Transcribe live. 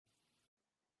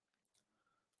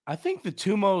I think the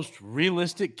two most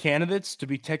realistic candidates to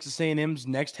be Texas A&M's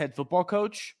next head football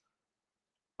coach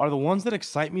are the ones that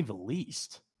excite me the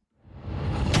least.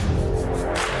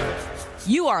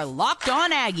 You are Locked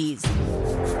On Aggies,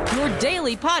 your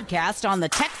daily podcast on the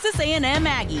Texas A&M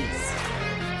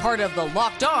Aggies. Part of the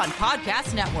Locked On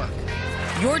Podcast Network,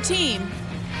 your team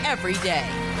every day.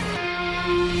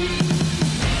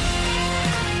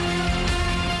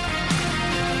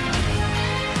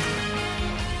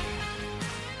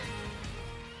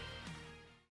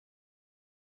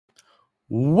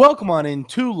 Welcome on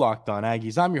into Locked On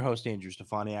Aggies. I'm your host, Andrew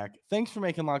Stefaniak. Thanks for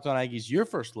making Locked On Aggies your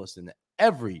first listen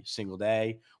every single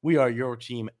day. We are your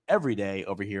team every day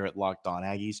over here at Locked On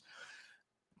Aggies.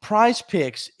 Prize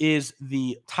Picks is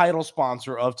the title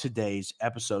sponsor of today's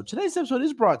episode. Today's episode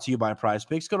is brought to you by Prize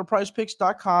Picks. Go to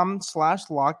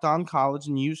prizepicks.com/LockedOnCollege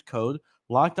and use code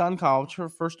LockedOnCollege for a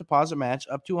first deposit match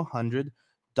up to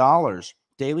 $100.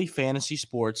 Daily fantasy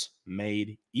sports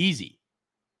made easy.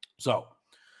 So,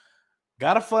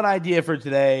 got a fun idea for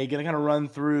today. Going to kind of run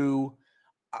through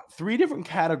three different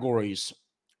categories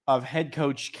of head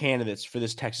coach candidates for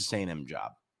this Texas A&M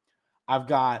job. I've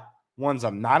got ones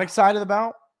I'm not excited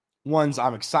about, ones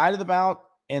I'm excited about,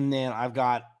 and then I've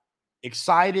got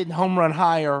excited, home run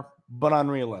higher, but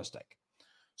unrealistic.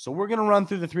 So we're going to run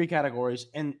through the three categories,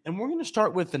 and we're going to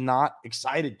start with the not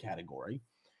excited category.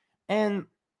 And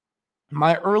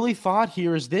my early thought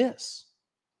here is this.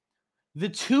 The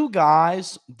two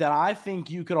guys that I think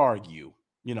you could argue,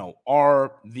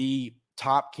 are the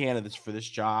top candidates for this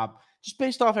job, just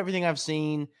based off everything I've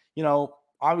seen.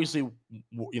 Obviously,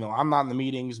 I'm not in the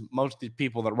meetings. Most of the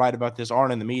people that write about this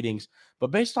aren't in the meetings.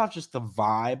 But based off just the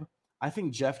vibe, I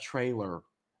think Jeff Traylor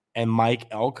and Mike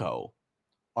Elko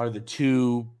are the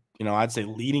two, I'd say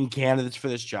leading candidates for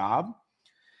this job.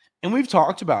 And we've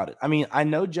talked about it. I mean, I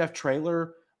know Jeff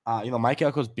Traylor. Mike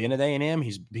Elko's been at A&M.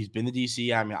 He's been to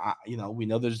DC. I mean, we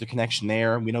know there's the connection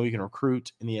there. We know he can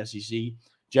recruit in the SEC.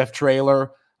 Jeff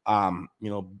Traylor,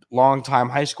 longtime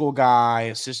high school guy,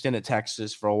 assistant at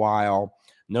Texas for a while,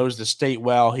 knows the state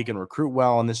well. He can recruit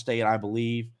well in the state, I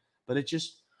believe. But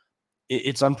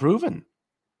it's unproven.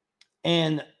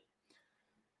 And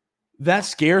that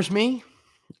scares me.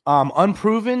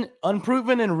 Unproven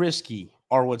and risky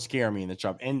are what scare me in the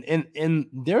job. And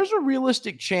there's a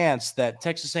realistic chance that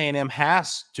Texas A&M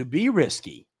has to be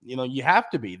risky. You have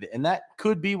to be. And that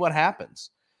could be what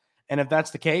happens. And if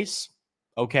that's the case,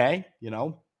 okay,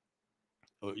 we're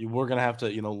going to have to,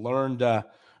 learn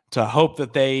to hope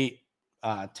that they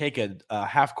take a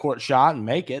half-court shot and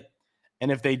make it.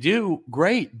 And if they do,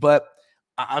 great. But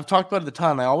I've talked about it a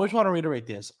ton. I always want to reiterate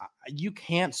this. You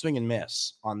can't swing and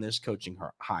miss on this coaching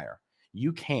hire.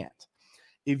 You can't.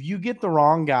 If you get the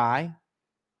wrong guy,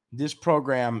 this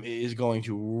program is going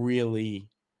to really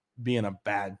be in a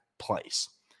bad place.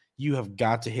 You have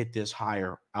got to hit this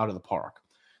hire out of the park.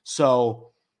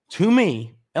 So to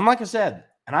me, and like I said,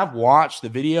 and I've watched the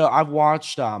video, I've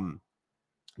watched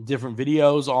different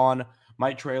videos on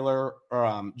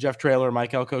Jeff Traylor,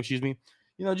 Mike Elko, just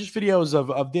videos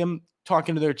of them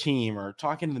talking to their team or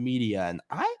talking to the media. And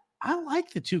I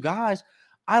like the two guys.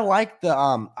 I like the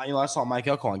I saw Mike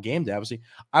Elko on game day, obviously.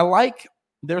 I like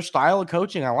their style of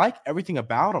coaching. I like everything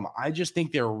about them. I just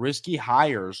think they're risky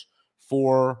hires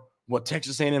for what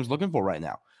Texas A&M is looking for right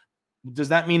now. Does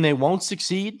that mean they won't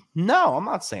succeed? No, I'm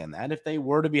not saying that. If they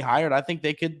were to be hired, I think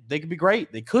they could be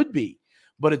great. They could be,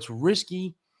 but it's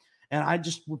risky, and I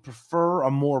just would prefer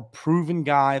a more proven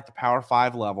guy at the Power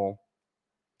 5 level.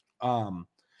 And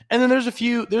then there's a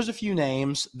few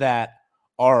names that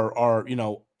are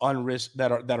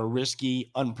that are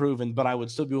risky, unproven, but I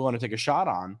would still be willing to take a shot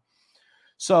on.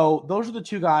 So those are the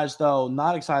two guys, though.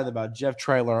 Not excited about Jeff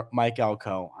Traylor, Mike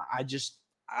Elko.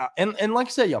 And like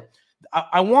I said,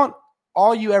 I want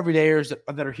all you everydayers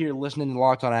that are here listening to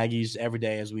Locked On Aggies every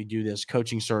day as we do this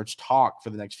coaching search talk for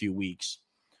the next few weeks.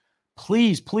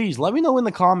 Please let me know in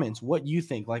the comments what you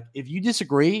think. Like, if you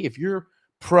disagree, if you're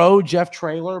pro Jeff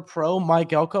Traylor, pro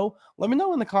Mike Elko, let me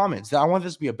know in the comments. I want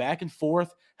this to be a back and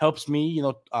forth. Helps me,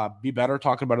 be better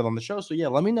talking about it on the show. So yeah,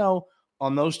 let me know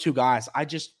on those two guys.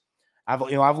 I've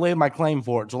laid my claim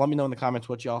for it. So let me know in the comments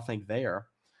what y'all think there.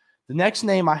 The next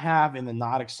name I have in the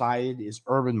not excited is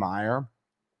Urban Meyer.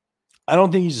 I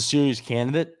don't think he's a serious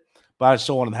candidate, but I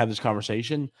still wanted to have this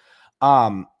conversation.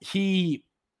 I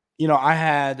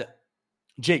had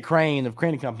Jake Crane of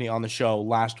Crane & Company on the show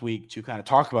last week to kind of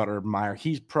talk about Urban Meyer.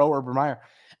 He's pro Urban Meyer.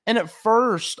 And at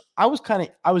first I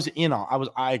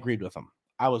agreed with him.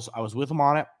 I was with him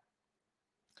on it.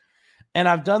 And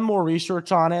I've done more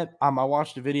research on it. I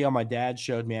watched a video my dad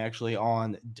showed me actually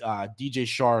on DJ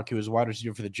Shark, who was a wide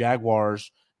receiver for the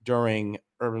Jaguars during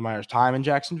Urban Meyer's time in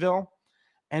Jacksonville.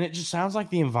 And it just sounds like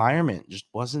the environment just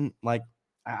wasn't like,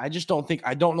 I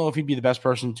don't know if he'd be the best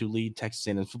person to lead Texas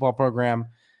A&M's football program.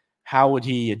 How would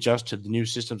he adjust to the new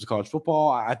systems of college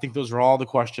football? I think those are all the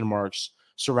question marks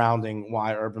surrounding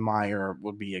why Urban Meyer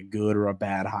would be a good or a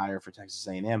bad hire for Texas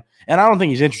A&M. And I don't think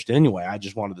he's interested anyway. I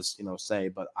just wanted to, say,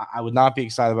 but I would not be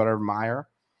excited about Urban Meyer.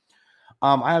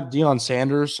 I have Deion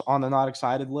Sanders on the not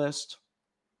excited list.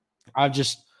 I've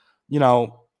just,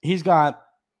 he's not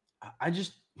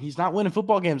winning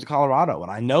football games at Colorado.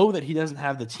 And I know that he doesn't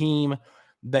have the team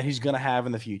that he's going to have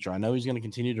in the future. I know he's going to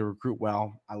continue to recruit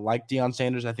well. I like Deion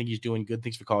Sanders. I think he's doing good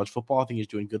things for college football. I think he's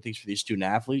doing good things for these student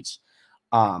athletes.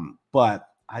 But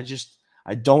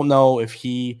I don't know if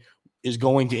he is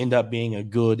going to end up being a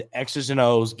good X's and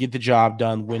O's, get the job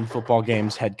done, win football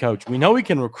games head coach. We know he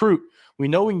can recruit. We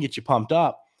know we can get you pumped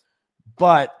up.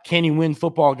 But can he win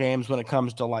football games when it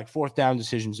comes to like fourth down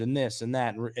decisions and this and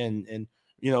that and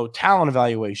talent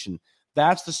evaluation?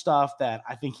 That's the stuff that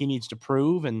I think he needs to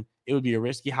prove, and it would be a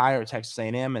risky hire at Texas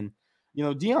A&M. And,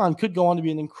 Deion could go on to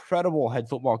be an incredible head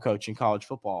football coach in college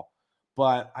football,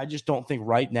 but I just don't think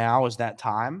right now is that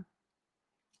time.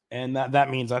 And that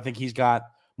means I think he's got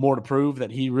more to prove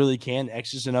that he really can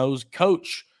X's and O's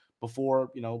coach before,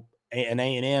 an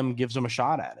A&M gives him a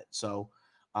shot at it. So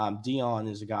Deion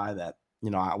is a guy that,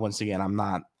 once again,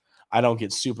 I don't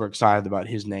get super excited about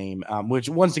his name, which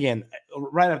once again,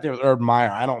 right up there with Urban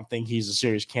Meyer, I don't think he's a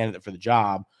serious candidate for the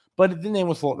job, but the name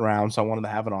was floating around. So I wanted to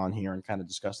have it on here and kind of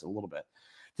discuss it a little bit.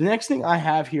 The next thing I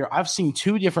have here, I've seen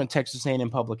two different Texas A&M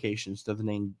publications that the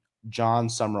name John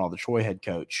Summerall, the Troy head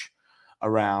coach,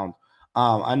 around.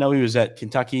 I know he was at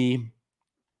Kentucky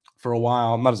for a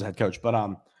while, not as a head coach,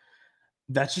 but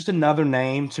that's just another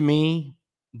name to me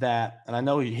and I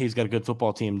know he's got a good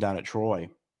football team down at Troy,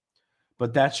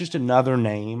 but that's just another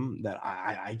name that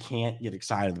I can't get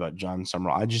excited about, John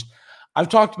Summerall. I've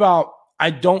talked about, I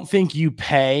don't think you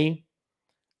pay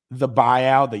the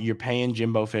buyout that you're paying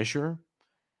Jimbo Fisher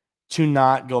to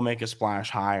not go make a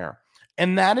splash hire.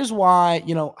 And that is why,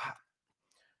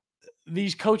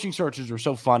 these coaching searches are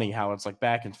so funny, how it's like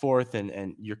back and forth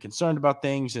and you're concerned about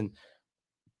things and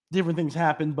different things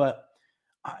happen. But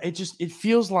it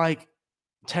feels like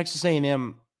Texas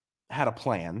A&M had a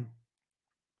plan.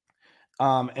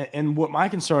 And what my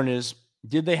concern is,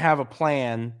 did they have a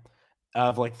plan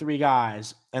of like three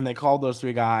guys and they called those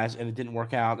three guys and it didn't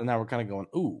work out? And now we're kind of going,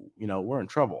 ooh, we're in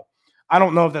trouble. I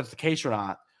don't know if that's the case or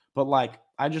not, but like,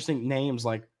 I just think names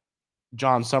like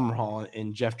John Summerall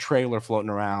and Jeff Traylor floating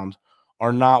around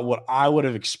are not what I would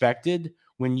have expected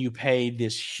when you pay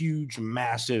this huge,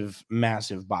 massive,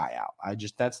 massive buyout.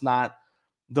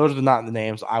 Those are not the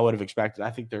names I would have expected.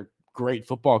 I think they're great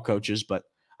football coaches, but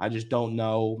I just don't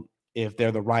know if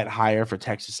they're the right hire for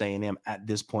Texas A&M at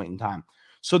this point in time.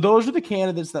 So those are the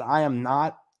candidates that I am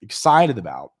not excited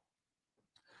about.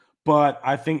 But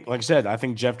I think, like I said, I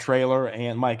think Jeff Traylor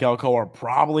and Mike Elko are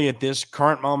probably at this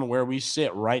current moment where we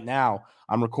sit right now.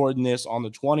 I'm recording this on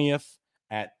the 20th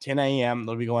at 10 a.m.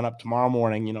 They'll be going up tomorrow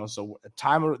morning, so at the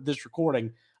time of this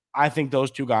recording, I think those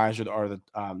two guys are the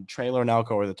Traylor and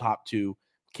Elko are the top two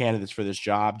candidates for this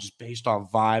job, just based on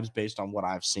vibes, based on what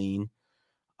I've seen.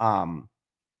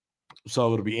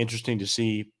 So it'll be interesting to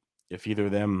see if either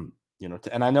of them,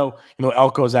 and I know,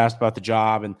 Elko's asked about the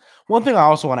job. And one thing I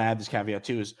also want to add this caveat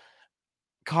too is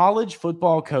college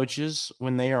football coaches,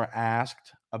 when they are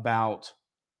asked about,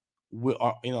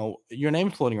 your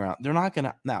name's floating around, they're not going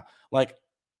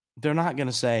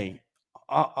to say,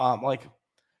 like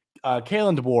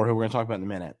Kalen DeBoer, who we're going to talk about in a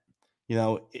minute,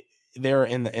 they're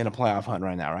in a playoff hunt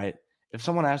right now, right? If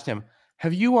someone asked him,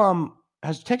 have you,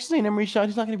 has Texas A&M reached out?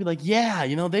 He's not going to be like, yeah,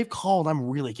 they've called, I'm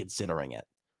really considering it.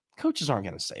 Coaches aren't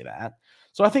going to say that.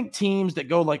 So I think teams that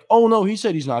go like, oh no, he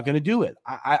said he's not going to do it.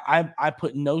 I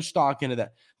put no stock into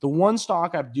that. The one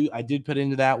stock I did put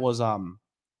into that was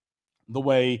the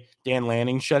way Dan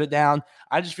Lanning shut it down.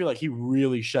 I just feel like he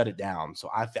really shut it down. So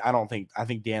I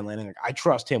think Dan Lanning, I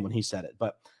trust him when he said it,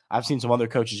 but I've seen some other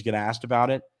coaches get asked about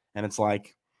it, and it's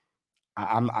like,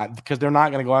 because they're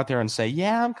not going to go out there and say,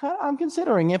 yeah, I'm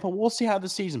considering it, but we'll see how the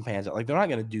season pans out. Like, they're not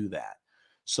going to do that.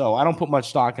 So I don't put much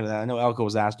stock into that. I know Elko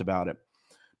was asked about it,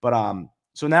 but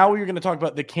so now we're going to talk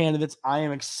about the candidates I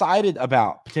am excited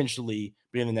about potentially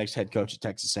being the next head coach at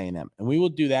Texas A&M, and we will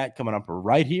do that coming up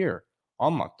right here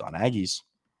on Locked On Aggies.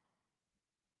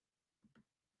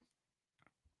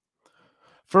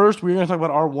 First, we're going to talk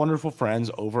about our wonderful friends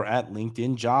over at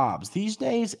LinkedIn Jobs. These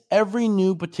days, every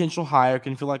new potential hire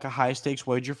can feel like a high-stakes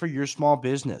wager for your small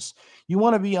business. You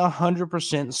want to be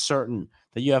 100% certain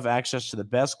that you have access to the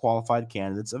best qualified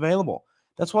candidates available.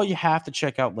 That's why you have to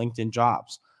check out LinkedIn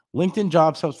Jobs. LinkedIn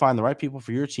Jobs helps find the right people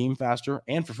for your team faster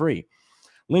and for free.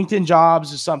 LinkedIn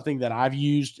Jobs is something that I've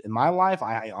used in my life.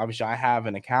 I have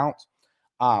an account.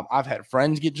 I've had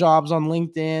friends get jobs on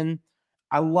LinkedIn.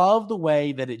 I love the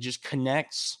way that it just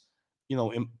connects,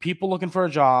 people looking for a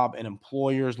job and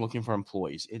employers looking for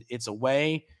employees. It's a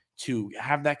way to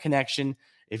have that connection.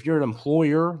 If you're an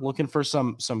employer looking for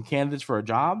some candidates for a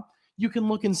job, you can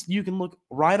look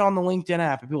right on the LinkedIn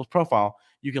app at people's profile.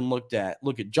 You can look at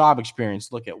job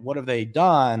experience, look at what have they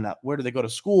done, where do they go to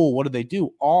school, what do they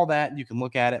do, all that. You can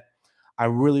look at it. I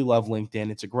really love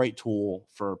LinkedIn. It's a great tool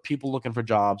for people looking for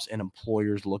jobs and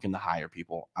employers looking to hire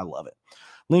people. I love it.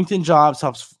 LinkedIn Jobs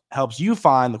helps you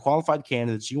find the qualified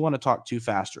candidates you want to talk to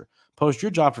faster. Post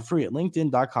your job for free at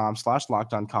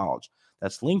linkedin.com/lockedoncollege.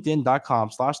 That's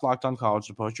linkedin.com/lockedoncollege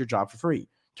to post your job for free.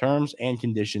 Terms and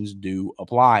conditions do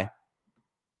apply.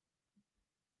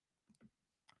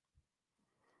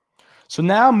 So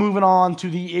now moving on to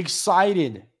the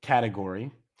excited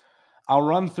category. I'll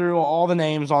run through all the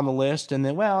names on the list, and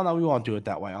then, no, we won't do it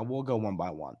that way. We'll go one by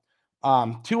one.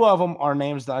 Two of them are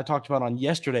names that I talked about on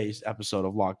yesterday's episode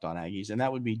of Locked On Aggies, and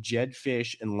that would be Jedd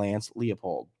Fisch and Lance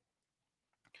Leopold.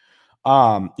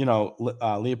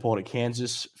 Leopold at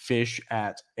Kansas, Fisch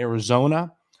at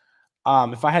Arizona.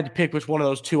 If I had to pick which one of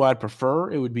those two I'd prefer,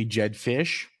 it would be Jedd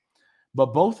Fisch.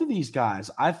 But both of these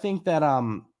guys, I think that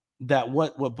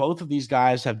what both of these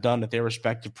guys have done at their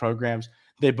respective programs,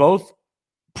 they both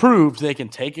proved they can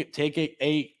take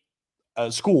a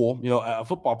school, a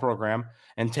football program,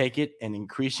 and take it and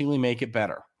increasingly make it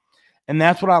better. And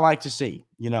that's what I like to see.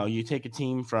 You take a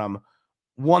team from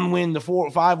 1 win to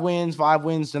 5 wins, 5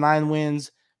 wins to 9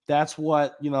 wins. That's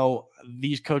what,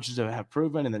 these coaches have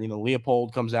proven. And then,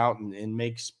 Leopold comes out and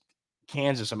makes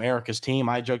Kansas America's team.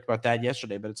 I joked about that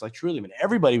yesterday, but it's like truly,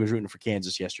 everybody was rooting for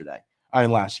Kansas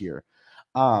last year.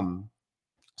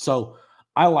 So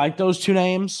I like those two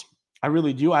names. I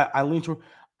really do. I lean toward.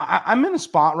 I'm in a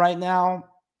spot right now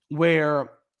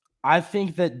where I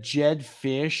think that Jedd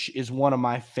Fisch is one of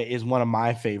my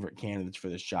favorite candidates for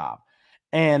this job,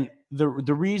 and the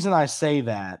reason I say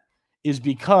that is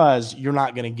because you're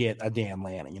not going to get a Dan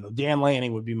Lanning. Dan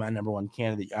Lanning would be my number one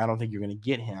candidate. I don't think you're going to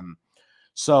get him.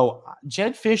 So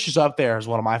Jedd Fisch is up there as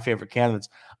one of my favorite candidates.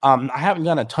 I haven't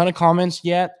gotten a ton of comments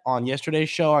yet on yesterday's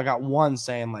show. I got one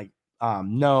saying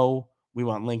no, we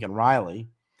want Lincoln Riley.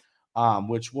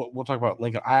 Which we'll talk about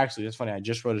Lincoln. It's funny. I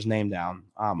just wrote his name down,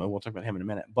 and we'll talk about him in a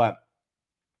minute. But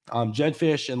Jedd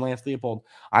Fisch and Lance Leopold,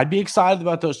 I'd be excited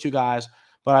about those two guys,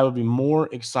 but I would be more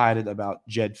excited about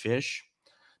Jedd Fisch.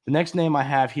 The next name I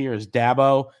have here is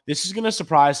Dabo. This is going to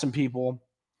surprise some people,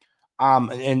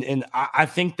 and I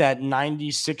think that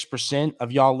 96%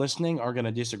 of y'all listening are going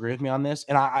to disagree with me on this,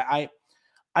 and I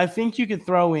think you could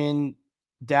throw in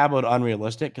Dabo to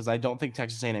unrealistic because I don't think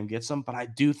Texas A&M gets him, but I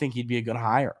do think he'd be a good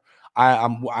hire.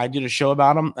 I did a show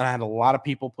about him, and I had a lot of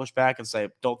people push back and say,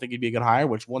 don't think he'd be a good hire,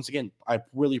 which once again, I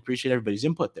really appreciate everybody's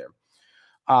input there.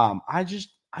 I just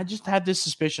had this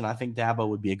suspicion. I think Dabo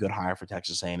would be a good hire for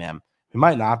Texas A&M. He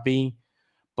might not be,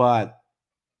 but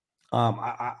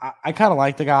I kind of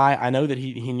like the guy. I know that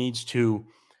he needs to,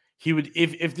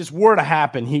 if this were to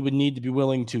happen, he would need to be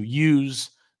willing to use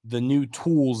the new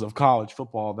tools of college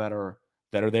football that are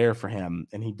there for him,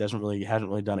 and he hasn't really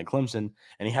done at Clemson,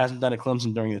 and he hasn't done at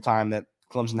Clemson during the time that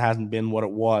Clemson hasn't been what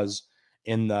it was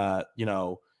in the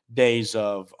days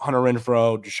of Hunter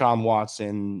Renfrow, Deshaun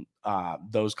Watson,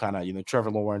 those kind of Trevor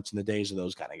Lawrence, in the days of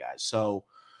those kind of guys. So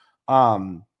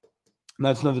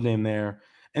that's another name there.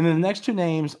 And then the next two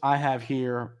names I have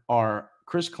here are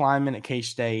Chris Klieman at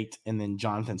K-State and then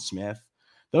Jonathan Smith.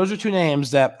 Those are two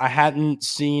names that I hadn't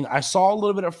seen. I saw a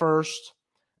little bit at first,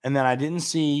 and then I didn't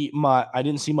see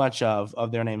much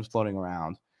of their names floating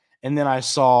around. And then I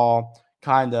saw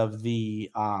kind of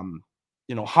the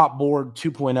hot board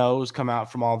 2.0s come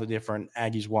out from all the different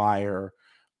Aggies Wire,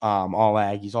 all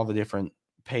Aggies, all the different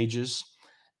pages,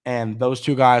 and those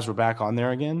two guys were back on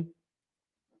there again.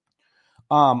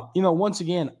 Once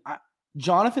again,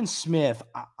 Jonathan Smith.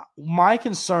 My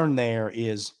concern there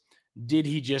is, did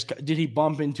he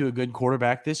bump into a good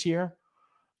quarterback this year?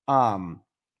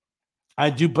 I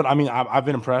do, but I've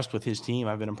been impressed with his team.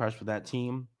 I've been impressed with that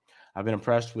team. I've been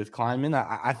impressed with Klieman.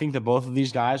 I think that both of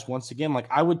these guys, once again,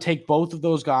 I would take both of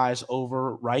those guys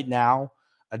over right now,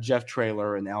 a Jeff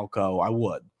Traylor and Elko. I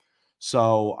would.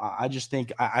 So I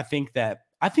think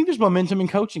there's momentum in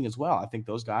coaching as well. I think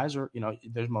those guys are,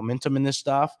 there's momentum in this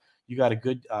stuff. You got a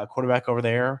good quarterback over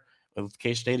there with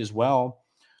K-State as well.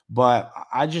 But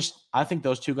I think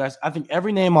those two guys, I think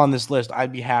every name on this list,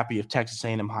 I'd be happy if Texas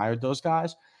A&M hired those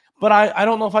guys. But I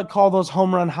don't know if I'd call those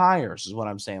home run hires, is what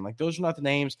I'm saying. Those are not the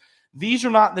names these are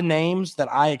not the names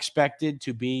that I expected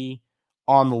to be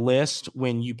on the list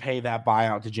when you pay that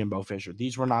buyout to Jimbo Fisher.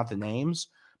 These were not the names,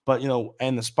 but,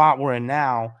 and the spot we're in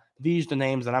now, these are the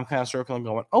names that I'm kind of circling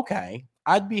going, okay,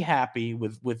 I'd be happy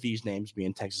with these names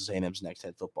being Texas A&M's next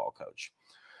head football coach.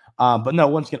 But no,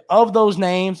 once again, of those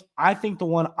names, I think the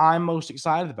one I'm most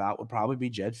excited about would probably be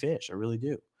Jedd Fisch. I really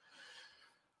do.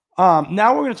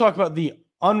 Now we're going to talk about the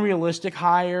unrealistic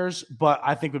hires, but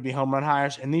I think would be home run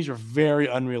hires, and these are very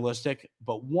unrealistic.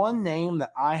 But one name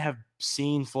that I have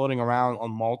seen floating around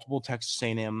on multiple Texas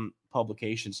A&M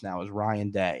publications now is Ryan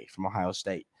Day from Ohio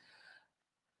State.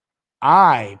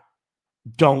 I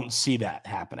don't see that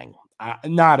happening.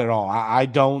 Not at all. I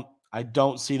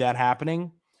don't see that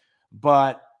happening.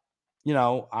 But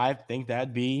I think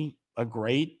that'd be a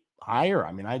great hire.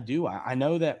 I mean, I do. I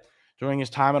know that during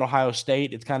his time at Ohio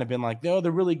State, it's kind of been like, no,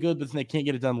 they're really good, but they can't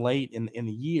get it done late in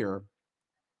the year.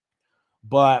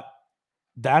 But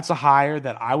that's a hire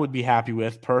that I would be happy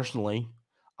with personally.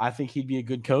 I think he'd be a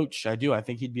good coach. I do. I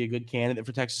think he'd be a good candidate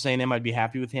for Texas A&M. I'd be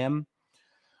happy with him.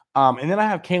 And then I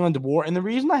have Kalen DeBoer. And the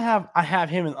reason I have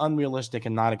him in unrealistic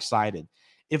and not excited,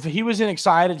 if he was in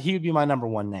excited, he would be my number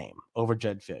one name over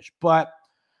Jedd Fisch. But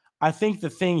I think the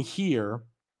thing here,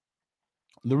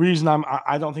 the reason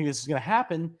I don't think this is going to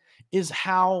happen is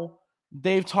how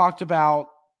they've talked about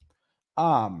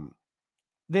wanting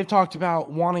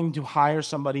to hire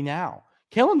somebody now.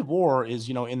 Kalen DeBoer is,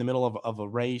 in the middle of a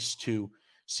race to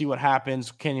see what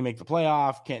happens. Can he make the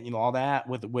playoff? Can all that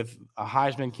with a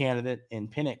Heisman candidate in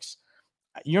Penix?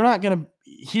 He's not going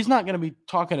to be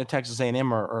talking to Texas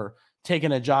A&M or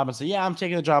taking a job and say, yeah, I'm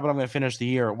taking the job, but I'm going to finish the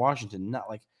year at Washington. Not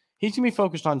like he's going to be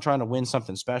focused on trying to win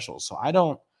something special. So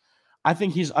I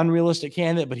think he's unrealistic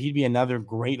candidate, but he'd be another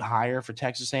great hire for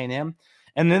Texas A&M.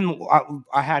 And then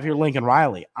I have here Lincoln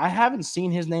Riley. I haven't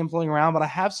seen his name floating around, but I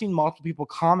have seen multiple people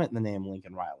comment the name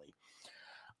Lincoln Riley.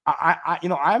 I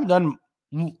haven't done,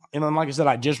 like I said,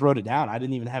 I just wrote it down. I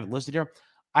didn't even have it listed here.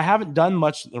 I haven't done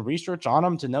much research on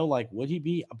him to know, would he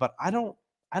be, but I don't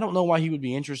know why he would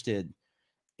be interested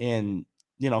in,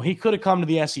 he could have come to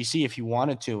the SEC if he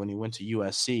wanted to when he went to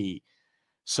USC.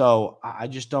 So I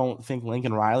just don't think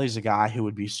Lincoln Riley's a guy who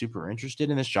would be super interested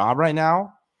in this job right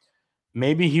now.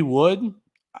 Maybe he would.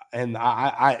 And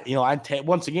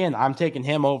once again, I'm taking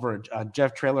him over a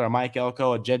Jeff Traylor, a Mike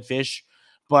Elko, a Jedd Fisch,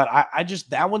 but I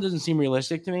just, that one doesn't seem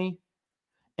realistic to me.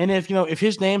 And if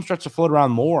his name starts to float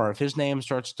around more, if his name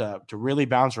starts to really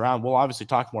bounce around, we'll obviously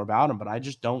talk more about him, but I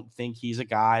just don't think he's a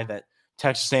guy that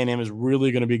Texas A&M is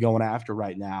really going to be going after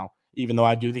right now, even though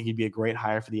I do think he'd be a great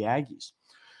hire for the Aggies.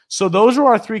 So those are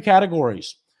our three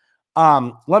categories.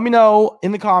 Let me know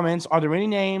in the comments, are there any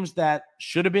names that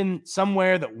should have been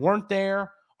somewhere that weren't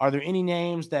there? Are there any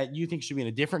names that you think should be in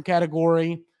a different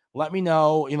category? Let me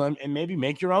know, and maybe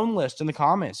make your own list in the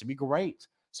comments. It'd be great.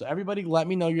 So everybody, let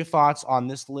me know your thoughts on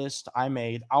this list I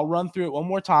made. I'll run through it one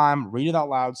more time, read it out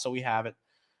loud so we have it.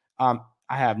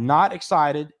 I have not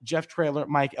excited: Jeff Traylor,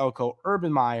 Mike Elko,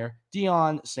 Urban Meyer,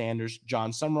 Deion Sanders,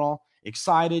 John Summerall.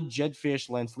 Excited: Jedd Fisch,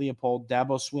 Lance Leopold,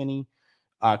 Dabo Swinney,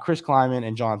 Chris Kleiman,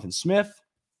 and Jonathan Smith.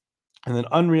 And then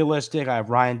unrealistic, I have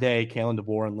Ryan Day, Kalen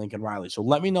DeBoer, and Lincoln Riley. So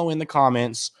let me know in the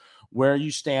comments where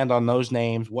you stand on those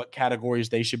names, what categories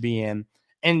they should be in,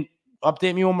 and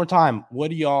update me one more time. What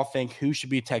do y'all think? Who should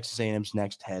be Texas A&M's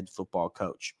next head football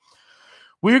coach?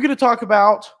 We're going to talk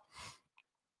about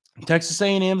Texas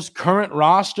A&M's current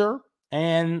roster,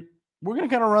 and we're going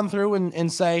to kind of run through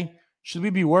and say, should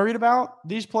we be worried about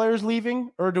these players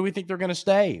leaving, or do we think they're going to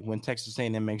stay when Texas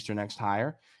A&M makes their next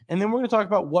hire? And then we're going to talk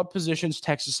about what positions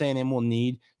Texas A&M will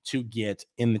need to get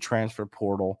in the transfer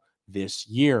portal this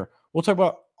year. We'll talk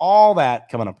about all that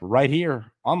coming up right here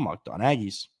on Locked On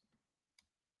Aggies.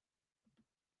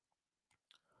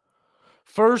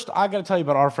 First, I got to tell you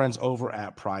about our friends over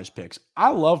at Prize Picks. I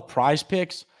love Prize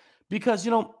Picks because,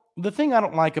 the thing I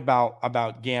don't like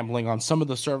about gambling on some of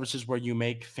the services where you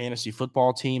make fantasy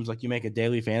football teams, like you make a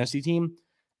daily fantasy team,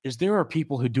 is there are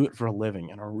people who do it for a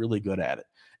living and are really good at it.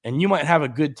 And you might have a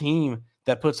good team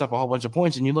that puts up a whole bunch of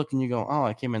points, and you look and you go, oh,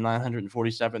 I came in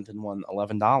 947th and won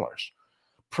 $11.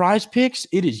 Prize Picks,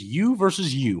 it is you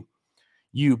versus you.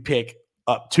 You pick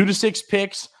up 2 to 6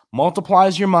 picks,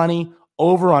 multiplies your money,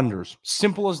 over-unders.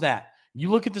 Simple as that. You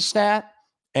look at the stat,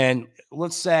 and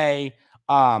let's say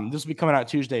this will be coming out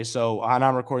Tuesday, so and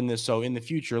I'm recording this. So in the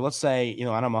future, let's say,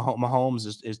 I know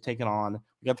Mahomes is taking on,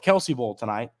 we got the Kelsey Bowl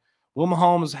tonight. Will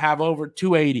Mahomes have over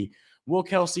 280? Will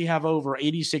Kelsey have over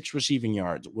 86 receiving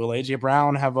yards? Will A.J.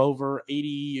 Brown have over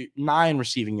 89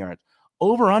 receiving yards?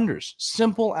 Over-unders.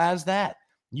 Simple as that.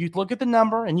 You look at the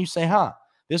number and you say,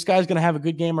 this guy's going to have a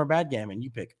good game or a bad game, and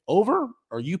you pick over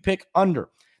or you pick under.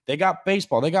 They got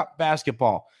baseball. They got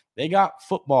basketball. They got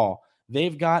football.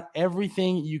 They've got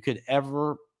everything you could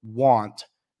ever want.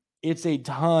 It's a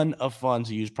ton of fun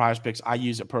to use Prize Picks. I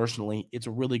use it personally. It's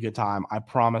a really good time. I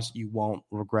promise you won't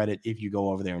regret it if you go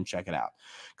over there and check it out.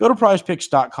 Go to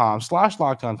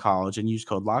prizepicks.com/LockedOnCollege and use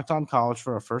code LockedOnCollege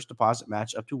for a first deposit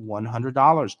match up to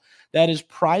 $100. That is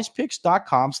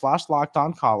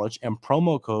prizepicks.com/LockedOnCollege and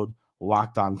promo code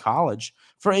LockedOnCollege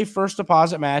for a first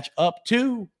deposit match up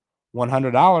to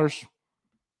 $100.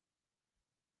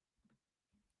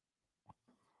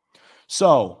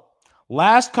 So,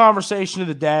 last conversation of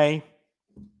the day,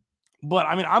 but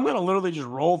I mean, I'm going to literally just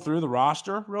roll through the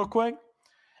roster real quick,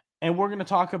 and we're going to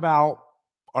talk about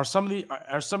are some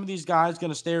of these guys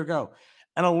going to stay or go?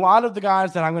 And a lot of the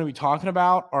guys that I'm going to be talking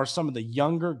about are some of the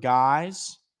younger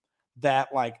guys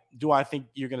that, like, do I think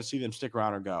you're going to see them stick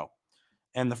around or go?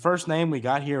 And the first name we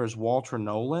got here is Walter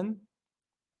Nolan.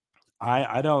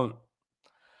 I don't.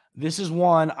 This is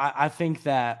one I think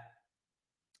that.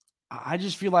 I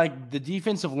just feel like the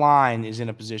defensive line is in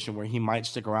a position where he might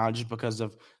stick around just because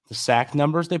of the sack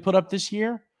numbers they put up this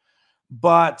year.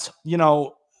 But, you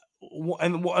know,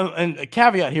 and a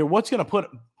caveat here, what's going to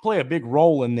play a big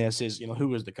role in this is, you know,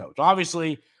 who is the coach?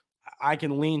 Obviously, I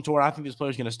can lean toward, I think this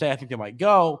player's going to stay. I think they might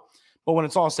go. But when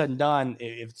it's all said and done,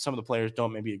 if some of the players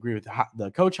don't maybe agree with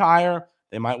the coach hire,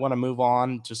 they might want to move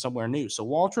on to somewhere new. So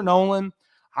Walter Nolan,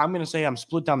 I'm going to say I'm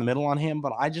split down the middle on him,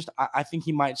 but I think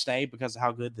he might stay because of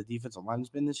how good the defensive line has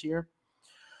been this year.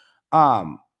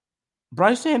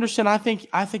 Bryce Anderson, I think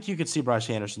you could see Bryce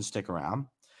Anderson stick around.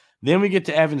 Then we get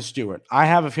to Evan Stewart. I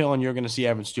have a feeling you're going to see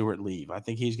Evan Stewart leave. I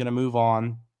think he's going to move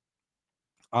on.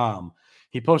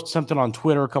 He posted something on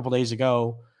Twitter a couple days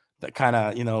ago that kind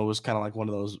of, you know, was kind of like one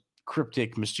of those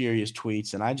cryptic, mysterious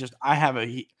tweets. And I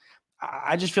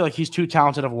just feel like he's too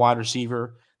talented of a wide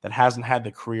receiver that hasn't had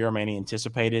the career Manny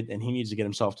anticipated, and he needs to get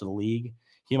himself to the league.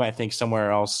 He might think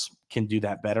somewhere else can do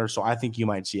that better. So I think you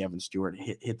might see Evan Stewart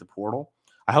hit the portal.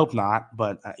 I hope not,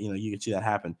 but you know, you could see that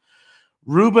happen.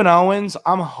 Reuben Owens,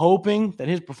 I'm hoping that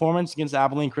his performance against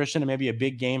Abilene Christian and maybe a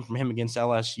big game from him against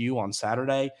LSU on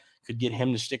Saturday could get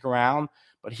him to stick around.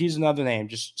 But he's another name,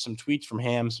 just some tweets from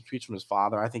him, some tweets from his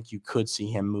father. I think you could see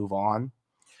him move on.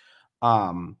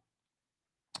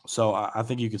 So I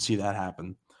think you could see that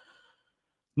happen.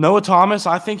 Noah Thomas,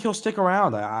 I think he'll stick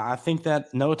around. I think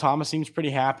that Noah Thomas seems pretty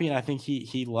happy, and I think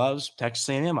he loves Texas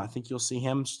A&M. I think you'll see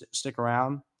him stick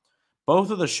around.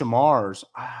 Both of the Shamars,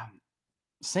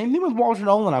 same thing with Walter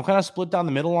Nolan. I'm kind of split down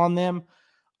the middle on them.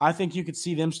 I think you could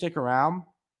see them stick around.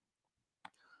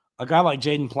 A guy like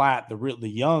Jaden Platt, the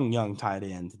young tight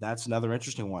end, that's another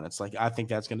interesting one. It's like I think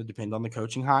that's going to depend on the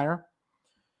coaching hire.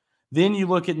 Then you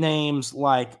look at names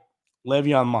like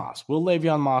Le'Veon Moss. Will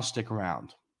Le'Veon Moss stick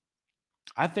around?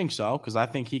 I think so, because I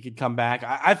think he could come back.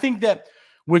 I think that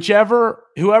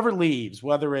whoever leaves,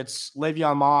 whether it's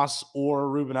Le'Veon Moss or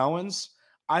Reuben Owens,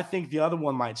 I think the other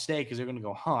one might stay because they're going to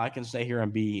go, I can stay here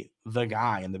and be the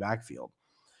guy in the backfield.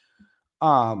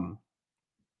 And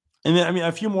then, I mean,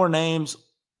 a few more names.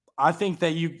 I think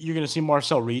that you're going to see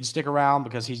Marcel Reed stick around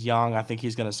because he's young. I think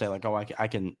he's going to say, like, I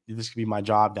can – this could be my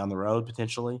job down the road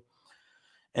potentially.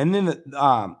 And then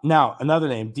now another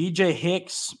name, DJ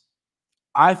Hicks.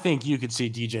 I think you could see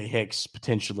DJ Hicks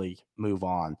potentially move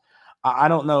on. I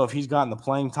don't know if he's gotten the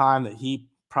playing time that he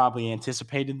probably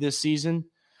anticipated this season.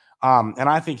 And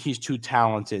I think he's too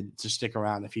talented to stick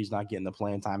around if he's not getting the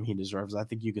playing time he deserves. I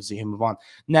think you could see him move on.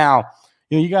 Now,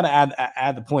 you know, you got to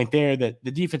add the point there that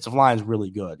the defensive line is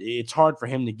really good. It's hard for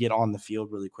him to get on the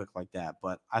field really quick like that,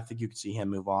 but I think you could see him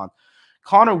move on.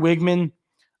 Connor Wigman,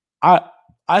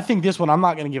 I think this one I'm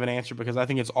not going to give an answer because I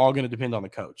think it's all going to depend on the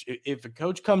coach. If a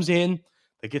coach comes in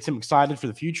that gets him excited for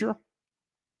the future,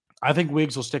 I think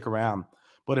Wiggs will stick around.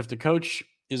 But if the coach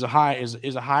is a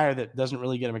hire that doesn't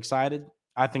really get him excited,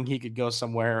 I think he could go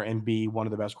somewhere and be one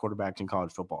of the best quarterbacks in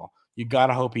college football. You got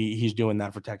to hope he's doing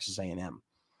that for Texas A&M.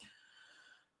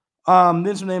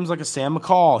 Then some names like a Sam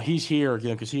McCall. He's here, you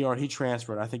know, because he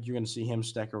transferred. I think you're going to see him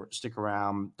stick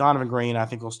around. Donovan Green, I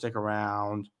think, will stick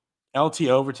around. LT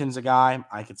Overton's a guy.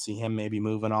 I could see him maybe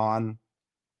moving on.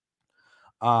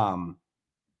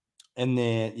 And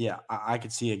then, yeah, I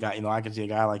could see a guy, you know, I could see a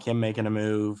guy like him making a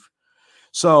move.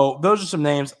 So those are some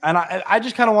names. And I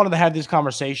just kind of wanted to have this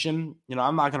conversation. You know,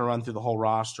 I'm not going to run through the whole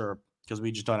roster because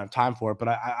we just don't have time for it.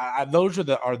 But those are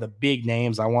the big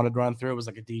names I wanted to run through. It was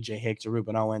like a DJ Hicks, a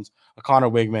Reuben Owens, a Connor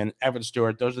Wigman, Evan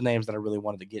Stewart. Those are the names that I really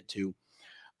wanted to get to.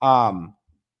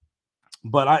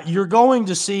 But you're going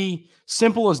to see,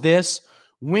 simple as this,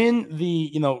 when the,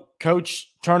 you know,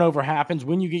 coach turnover happens,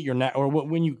 when you get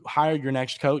when you hire your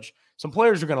next coach, some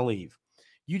players are going to leave.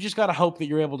 you just got to hope that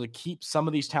you're able to keep some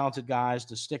of these talented guys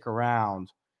to stick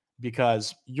around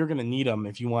because you're going to need them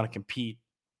if you want to compete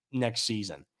next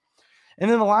season.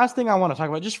 And then the last thing I want to talk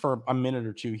about just for a minute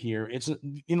or two here, it's,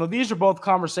 these are both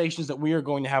conversations that we are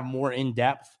going to have more in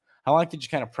depth. I like to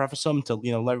just kind of preface them to,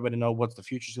 let everybody know what the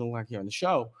future's going to look like here on the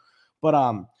show.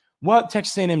 But what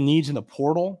Texas A&M needs in the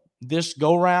portal this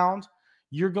go round,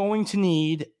 you're going to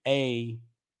need I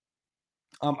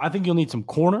think you'll need some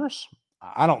corners.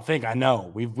 I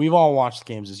know. We've all watched the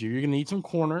games this year. You're going to need some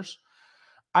corners.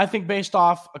 I think based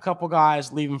off a couple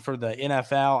guys leaving for the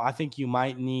NFL, I think you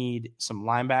might need some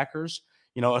linebackers.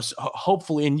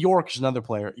 Hopefully, and York is another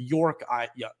player. York,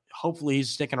 hopefully he's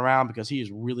sticking around because he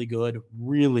is really good,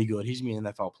 really good. He's going to be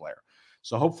an NFL player.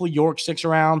 So hopefully York sticks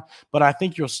around, but I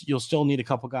think you'll still need a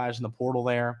couple guys in the portal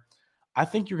there. I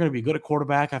think you're going to be good at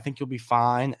quarterback. I think you'll be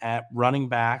fine at running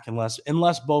back unless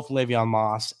both Le'Veon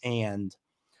Moss and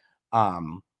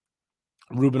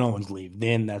Reuben Owens leave.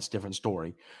 Then that's a different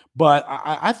story. But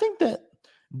I think that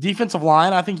defensive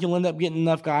line, I think you'll end up getting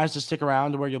enough guys to stick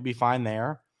around to where you'll be fine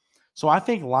there. So I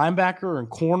think linebacker and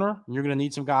corner, you're going to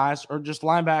need some guys, or just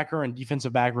linebacker and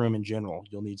defensive back room in general,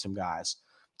 you'll need some guys.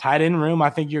 Tight end room, I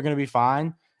think you're going to be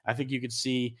fine. I think you could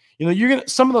see,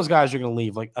 some of those guys are going to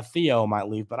leave, like a Theo might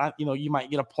leave, but you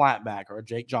might get a Platt back or a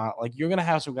Jake Johnson. Like you're going to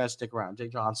have some guys stick around.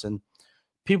 Jake Johnson,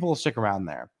 people will stick around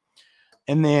there.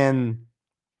 And then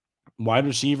wide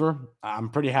receiver, I'm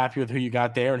pretty happy with who you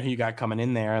got there and who you got coming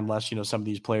in there, unless, some of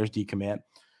these players decommit.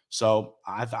 So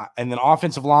and then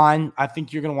offensive line, I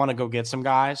think you're going to want to go get some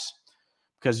guys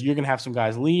because you're going to have some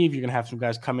guys leave. You're going to have some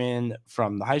guys come in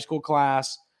from the high school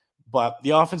class, but the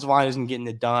offensive line isn't getting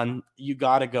it done. You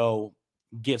got to go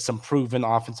get some proven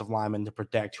offensive linemen to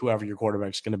protect whoever your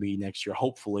quarterback is going to be next year,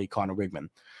 hopefully Connor Wigman.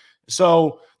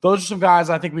 So those are some guys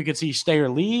I think we could see stay or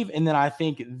leave. And then I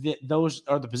think that those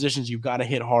are the positions you've got to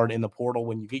hit hard in the portal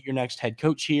when you get your next head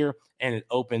coach here, and it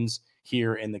opens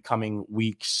here in the coming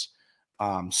weeks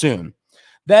soon.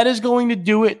 That is going to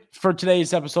do it for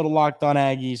today's episode of Locked On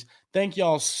Aggies. Thank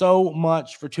y'all so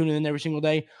much for tuning in every single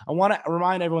day. I want to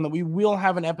remind everyone that we will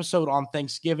have an episode on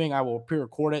Thanksgiving. I will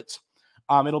pre-record it.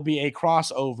 It'll be a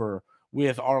crossover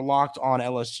with our Locked On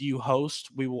LSU host.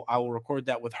 I will record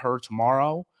that with her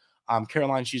tomorrow.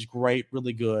 Caroline, she's great,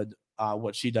 really good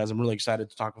what she does. I'm really excited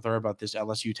to talk with her about this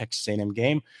LSU Texas A&M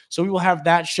game. So we will have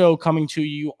that show coming to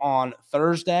you on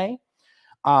Thursday.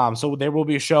 So there will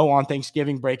be a show on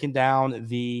Thanksgiving breaking down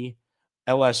the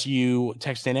LSU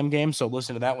Texas A&M game. So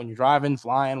listen to that when you're driving,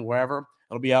 flying, wherever.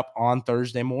 It'll be up on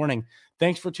Thursday morning.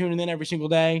 Thanks for tuning in every single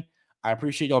day. I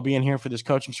appreciate y'all being here for this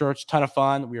coaching search. Ton of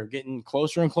fun. We are getting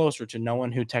closer and closer to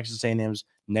knowing who Texas A&M's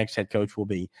next head coach will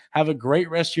be. Have a great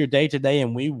rest of your day today,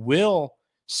 and we will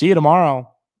see you tomorrow.